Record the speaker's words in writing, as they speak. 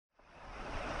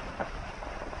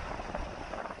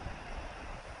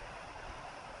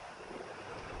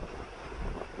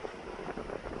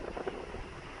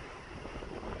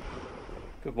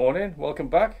Good morning, welcome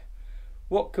back.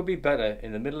 What could be better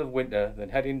in the middle of winter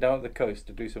than heading down the coast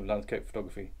to do some landscape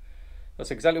photography?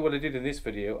 That's exactly what I did in this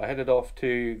video. I headed off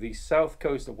to the south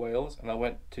coast of Wales and I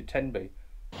went to Tenby.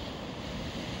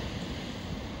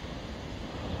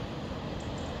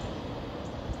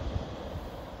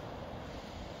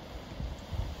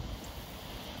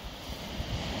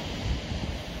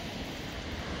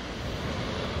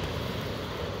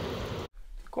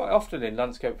 Quite often in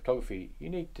landscape photography you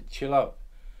need to chill out,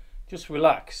 just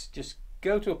relax, just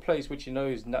go to a place which you know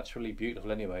is naturally beautiful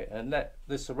anyway and let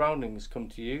the surroundings come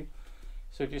to you.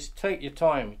 So just take your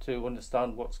time to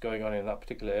understand what's going on in that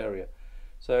particular area.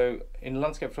 So in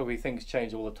landscape photography things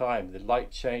change all the time. The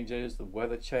light changes, the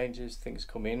weather changes, things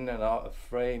come in and out of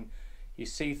frame. You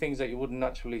see things that you wouldn't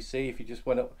naturally see if you just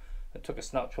went up and took a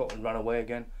snapshot and ran away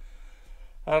again.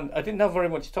 And I didn't have very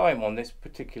much time on this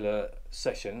particular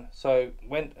session, so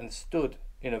went and stood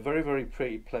in a very, very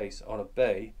pretty place on a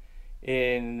bay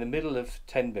in the middle of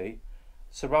Tenby,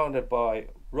 surrounded by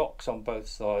rocks on both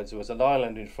sides. There was an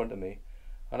island in front of me,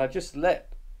 and I just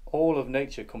let all of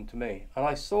nature come to me. And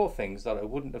I saw things that I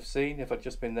wouldn't have seen if I'd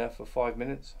just been there for 5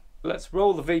 minutes. Let's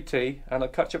roll the VT and I'll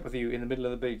catch up with you in the middle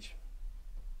of the beach.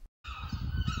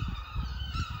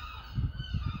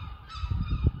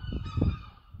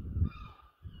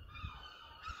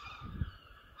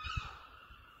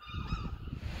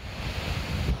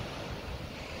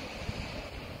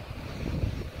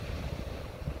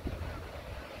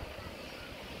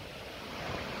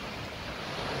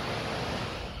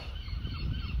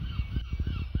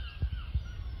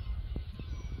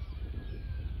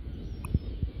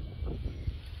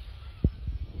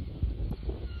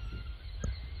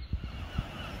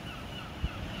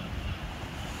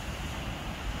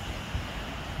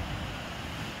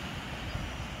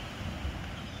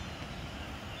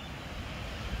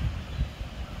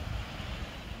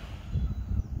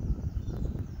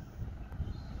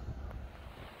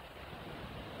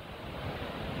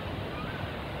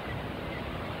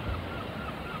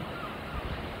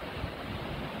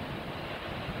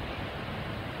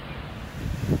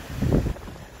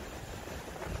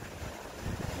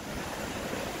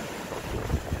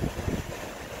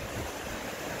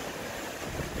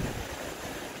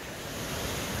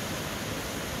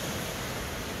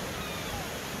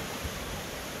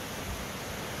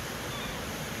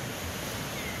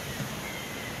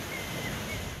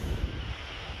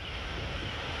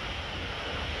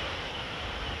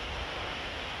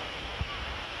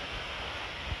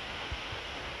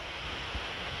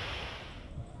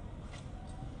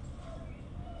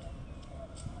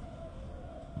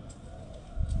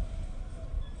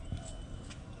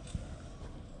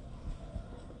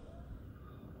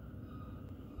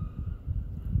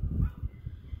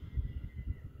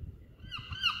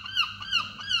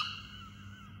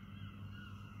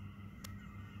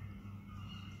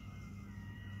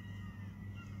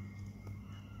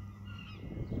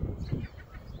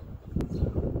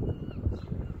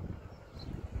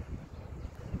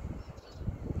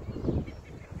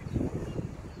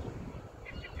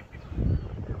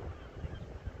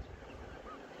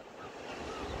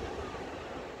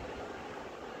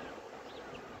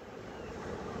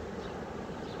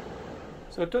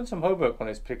 So I'd done some homework on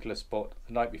this particular spot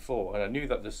the night before, and I knew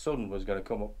that the sun was going to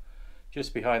come up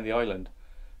just behind the island,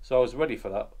 so I was ready for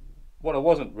that. What I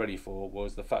wasn't ready for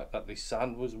was the fact that the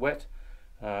sand was wet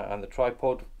and the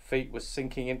tripod feet was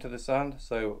sinking into the sand,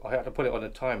 so I had to put it on a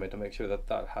timer to make sure that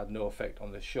that had no effect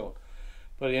on the shot.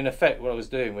 But in effect what I was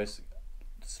doing was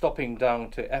stopping down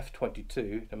to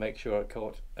f22 to make sure I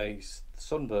caught a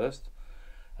sunburst,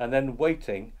 and then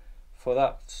waiting for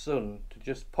that sun to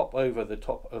just pop over the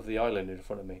top of the island in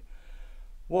front of me.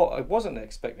 What I wasn't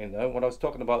expecting though, what I was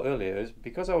talking about earlier, is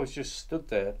because I was just stood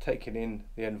there taking in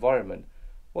the environment,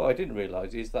 what I didn't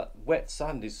realise is that wet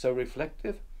sand is so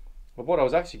reflective. But what I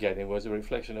was actually getting was a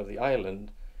reflection of the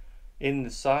island in the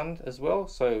sand as well.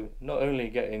 So not only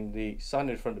getting the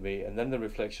sand in front of me and then the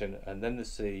reflection and then the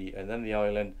sea and then the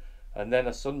island and then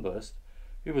a sunburst,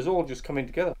 it was all just coming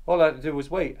together. All I had to do was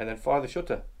wait and then fire the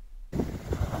shutter.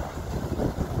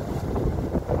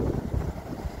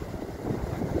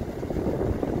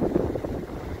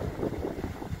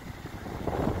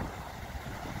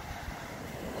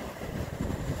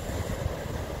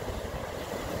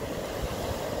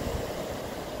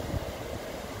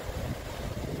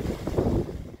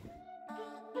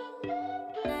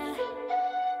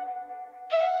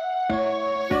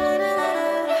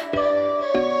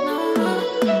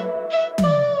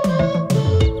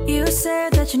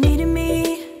 You needed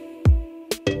me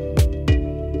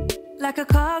like a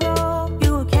cargo,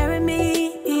 you will carry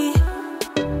me.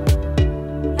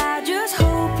 I just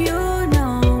hope you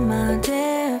know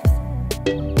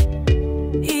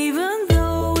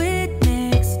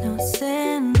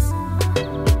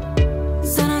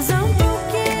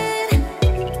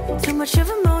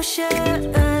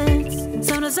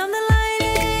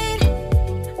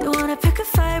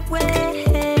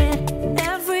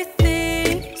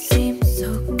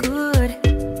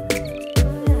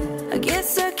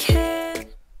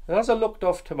I looked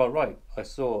off to my right, I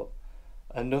saw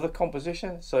another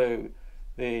composition. So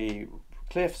the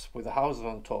cliffs with the houses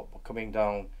on top were coming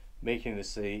down, making the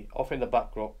sea. Off in the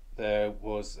backdrop there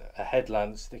was a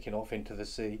headland sticking off into the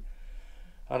sea,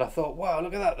 and I thought, wow,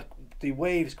 look at that, the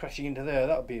waves crashing into there,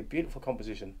 that would be a beautiful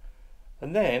composition.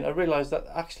 And then I realised that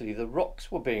actually the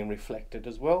rocks were being reflected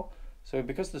as well. So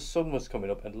because the sun was coming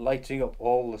up and lighting up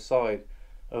all the side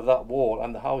of that wall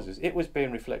and the houses, it was being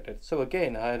reflected. So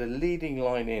again, I had a leading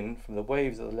line in from the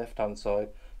waves at the left hand side,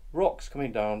 rocks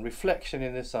coming down, reflection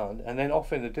in the sand, and then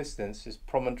off in the distance is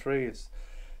promontory, it's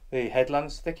the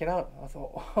headland sticking out. I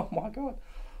thought, oh my god,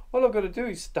 all I've got to do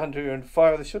is stand here and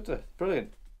fire the shutter.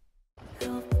 Brilliant.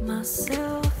 Help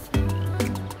myself. Would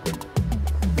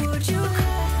you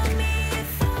call me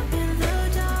if I'm in the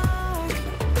dark?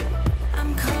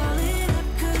 I'm calling up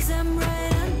 'cause I'm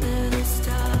right under the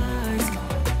stars.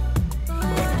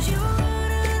 Would you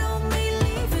run on me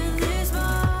leaving this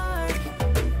mark?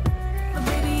 But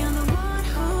baby, I'm the one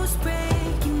who's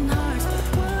breaking hearts,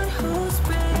 one who's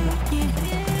breaking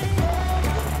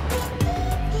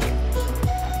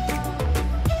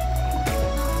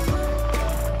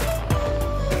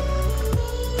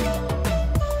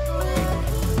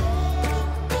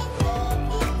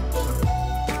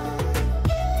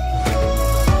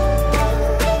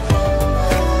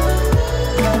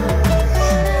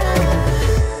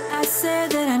I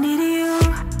said that I needed you,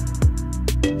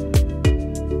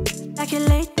 like a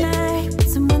late night with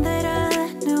someone that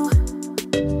I knew.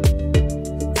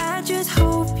 I just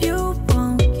hope you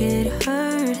won't get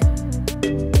hurt.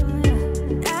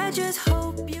 I just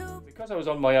hope you. Because I was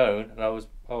on my own and I was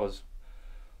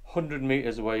 100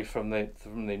 meters away from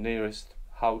the nearest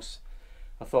house,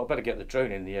 I thought I'd better get the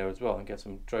drone in the air as well and get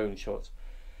some drone shots.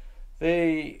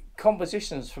 The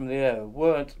compositions from the air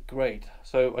weren't great,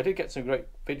 so I did get some great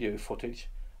video footage,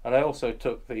 and I also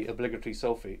took the obligatory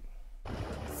selfie.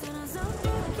 Sometimes I'm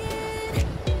looking,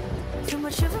 too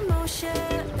much of emotion.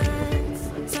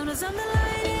 Sometimes I'm the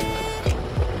lighting.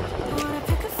 Wanna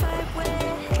pick a fight when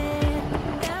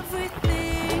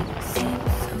everything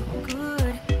seems so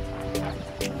good.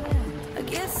 I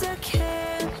guess I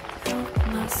can't help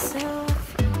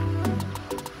myself.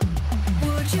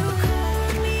 Would you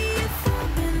call me if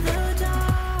I'm in the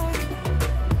dark?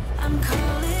 I'm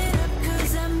calling up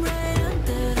 'cause I'm right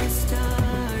under the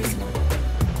stars.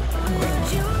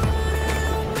 Would you run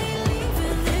on me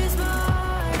leaving this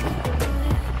mark?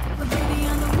 But baby,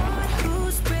 I'm the one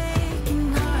who's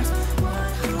breaking hearts,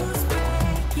 one who's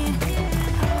breaking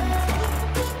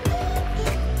hearts.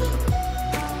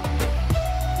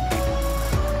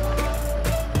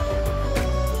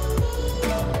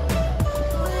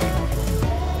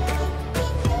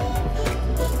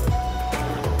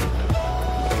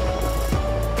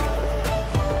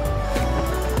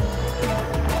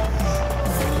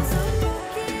 Sometimes I'm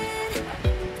looking,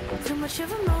 too much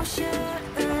of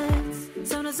emotions.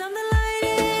 Sometimes I'm the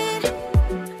lighting.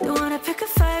 Don't wanna pick a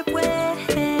fight when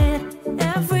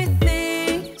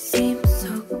everything seems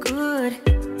so good.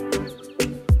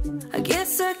 I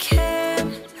guess I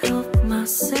can't help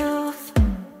myself.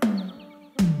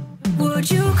 Would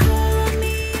you call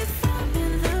me if I'm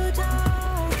in the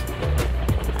dark?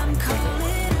 I'm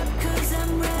calling up 'cause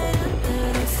I'm right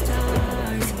under the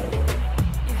stars.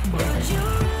 Would you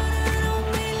run on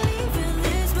me leaving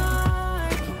this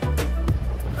mark?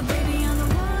 But baby, I'm the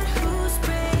one who's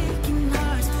breaking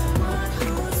hearts, one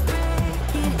who's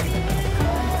breaking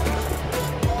hearts.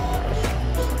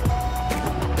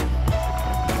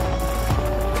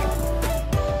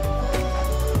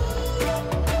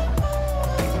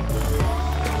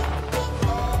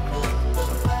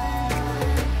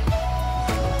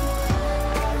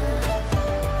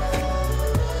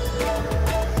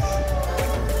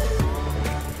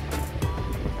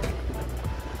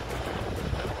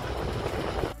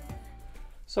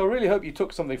 So I really hope you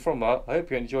took something from that. I hope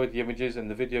you enjoyed the images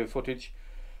and the video footage.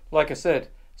 Like I said,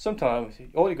 sometimes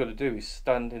all you've got to do is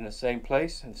stand in the same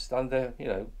place and stand there, you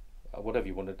know, whatever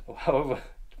you wanted, however,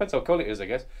 depends how cold it is, I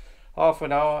guess. Half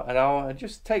an hour, and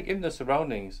just take in the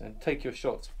surroundings and take your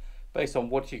shots based on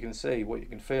what you can see, what you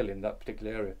can feel in that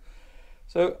particular area.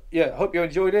 So yeah, hope you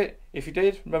enjoyed it. If you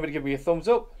did, remember to give me a thumbs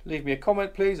up, leave me a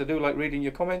comment please. I do like reading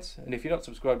your comments, and if you're not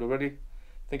subscribed already,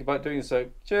 think about doing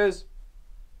so. Cheers.